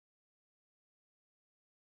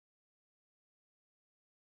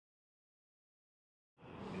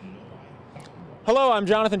Hello, I'm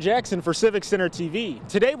Jonathan Jackson for Civic Center TV.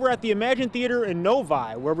 Today we're at the Imagine Theater in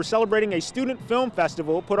Novi, where we're celebrating a student film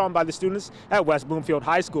festival put on by the students at West Bloomfield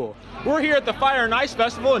High School. We're here at the Fire and Ice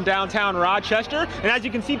Festival in downtown Rochester, and as you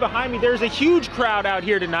can see behind me, there's a huge crowd out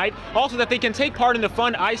here tonight, also that they can take part in the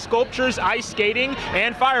fun ice sculptures, ice skating,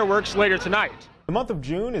 and fireworks later tonight. The month of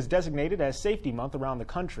June is designated as Safety Month around the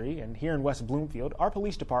country, and here in West Bloomfield, our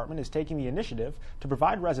police department is taking the initiative to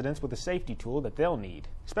provide residents with a safety tool that they'll need,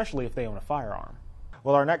 especially if they own a firearm.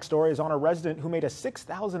 Well, our next story is on a resident who made a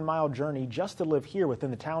 6,000-mile journey just to live here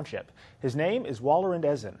within the township. His name is Waller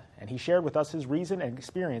Ezen, and he shared with us his reason and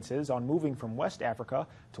experiences on moving from West Africa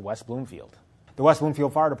to West Bloomfield. The West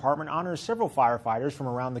Bloomfield Fire Department honors several firefighters from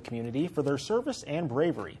around the community for their service and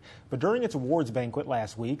bravery. But during its awards banquet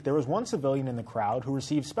last week, there was one civilian in the crowd who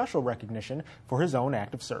received special recognition for his own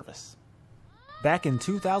act of service. Back in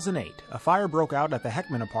 2008, a fire broke out at the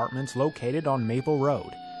Heckman Apartments located on Maple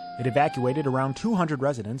Road. It evacuated around 200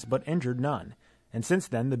 residents but injured none. And since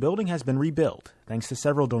then, the building has been rebuilt, thanks to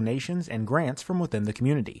several donations and grants from within the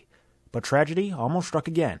community. But tragedy almost struck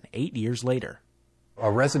again 8 years later. A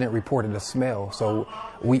resident reported a smell, so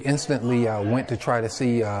we instantly went to try to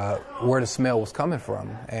see where the smell was coming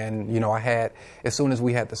from. And, as soon as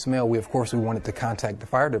we had the smell, we wanted to contact the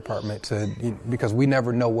fire department because we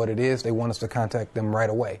never know what it is. They want us to contact them right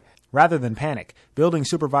away. Rather than panic, building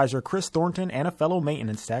supervisor Chris Thornton and a fellow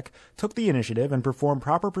maintenance tech took the initiative and performed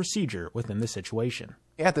proper procedure within the situation.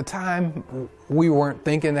 At the time, we weren't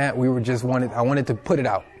thinking that. I wanted to put it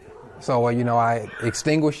out. So, I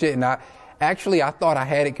extinguished it, and I thought I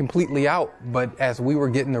had it completely out, but as we were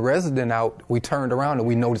getting the resident out, we turned around and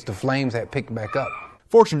we noticed the flames had picked back up.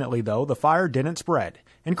 Fortunately, though, the fire didn't spread,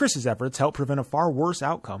 and Chris's efforts helped prevent a far worse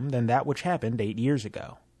outcome than that which happened 8 years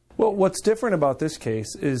ago. Well, what's different about this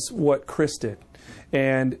case is what Chris did,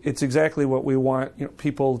 and it's exactly what we want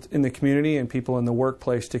people in the community and people in the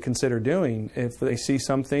workplace to consider doing. If they see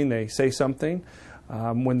something, they say something.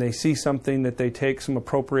 When they see something, that they take some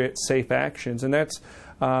appropriate, safe actions, and that's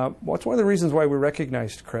one of the reasons why we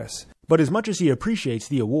recognized Chris. But as much as he appreciates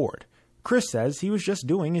the award, Chris says he was just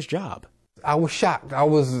doing his job. I was shocked. I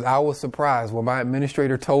was surprised. When my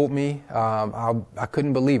administrator told me, I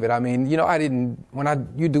couldn't believe it. I mean,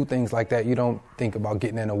 you do things like that, you don't think about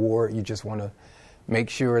getting an award. You just want to make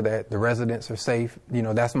sure that the residents are safe.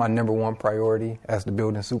 That's my number one priority as the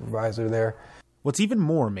building supervisor there. What's even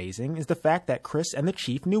more amazing is the fact that Chris and the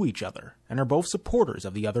chief knew each other and are both supporters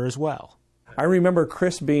of the other as well. I remember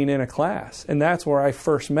Chris being in a class, and that's where I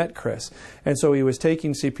first met Chris. And so he was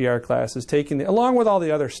taking CPR classes, along with all the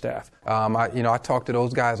other staff. I talk to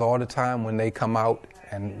those guys all the time when they come out,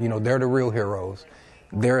 and they're the real heroes.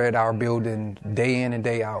 They're at our building day in and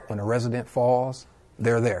day out. When a resident falls,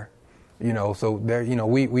 they're there. So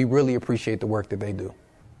we really appreciate the work that they do.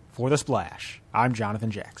 For The Splash, I'm Jonathan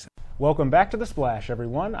Jackson. Welcome back to The Splash,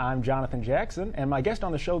 everyone. I'm Jonathan Jackson, and my guest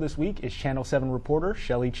on the show this week is Channel 7 reporter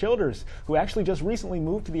Shelly Childers, who actually just recently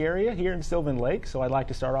moved to the area here in Sylvan Lake. So I'd like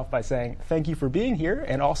to start off by saying thank you for being here,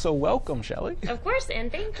 and also welcome, Shelly. Of course,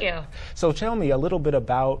 and thank you. So tell me a little bit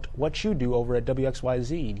about what you do over at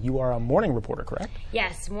WXYZ. You are a morning reporter, correct?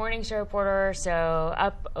 Yes, morning show reporter, so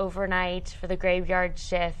up overnight for the graveyard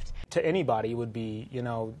shift. To anybody, it would be,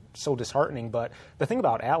 so disheartening. But the thing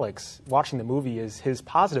about Alex, watching the movie, is his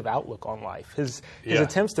positive outlook on life. His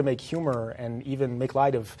attempts to make humor and even make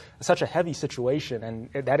light of such a heavy situation, and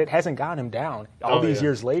that it hasn't gotten him down all these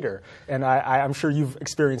years later. And I'm sure you've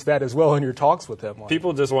experienced that as well in your talks with him.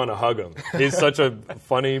 People just want to hug him. He's such a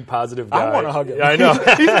funny, positive guy. I want to hug him. Yeah, I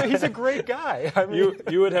know. he's a great guy. I mean,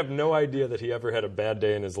 you would have no idea that he ever had a bad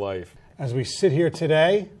day in his life. As we sit here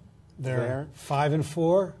today, they're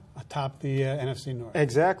 5-4. Atop the NFC North.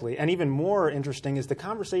 Exactly. And even more interesting is the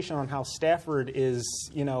conversation on how Stafford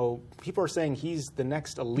is, people are saying he's the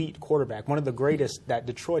next elite quarterback, one of the greatest that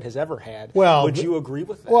Detroit has ever had. Well, would you agree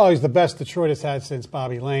with that? Well, he's the best Detroit has had since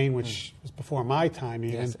Bobby Lane, which was before my time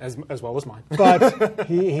even. Yes, as well as mine. But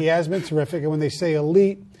he has been terrific. And when they say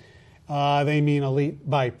elite, they mean elite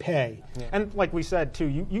by pay. Yeah. And like we said, too,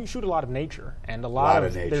 you shoot a lot of nature. And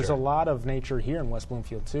there's a lot of nature here in West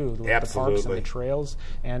Bloomfield, too. The parks and the trails.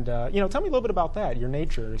 And, tell me a little bit about that, your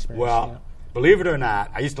nature experience. Well, believe it or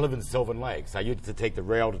not, I used to live in Sylvan Lakes. I used to take the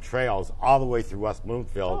rail to trails all the way through West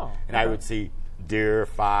Bloomfield, and I would see deer,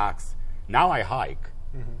 fox. Now I hike.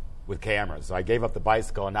 With cameras. So I gave up the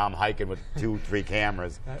bicycle, and now I'm hiking with 2-3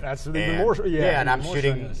 cameras. That's even more. Yeah, and I'm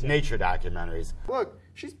shooting nature documentaries. Look,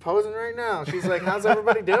 she's posing right now. She's like, "How's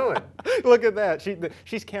everybody doing?" Look at that.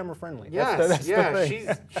 She's camera friendly. Yes, that's the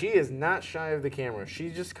thing. She is not shy of the camera. She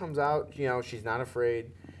just comes out. She's not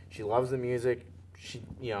afraid. She loves the music.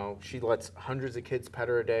 She lets hundreds of kids pet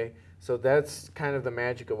her a day. So that's kind of the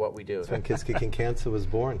magic of what we do. When Kids Kicking Cancer was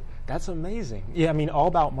born. That's amazing. Yeah, I mean, all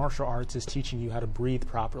about martial arts is teaching you how to breathe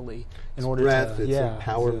properly in order breath, to. It's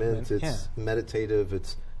empowerment. It's meditative.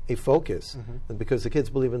 It's a focus. And because the kids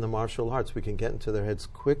believe in the martial arts, we can get into their heads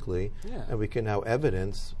quickly, and we can now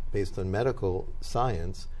evidence, based on medical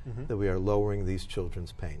science, that we are lowering these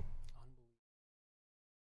children's pain.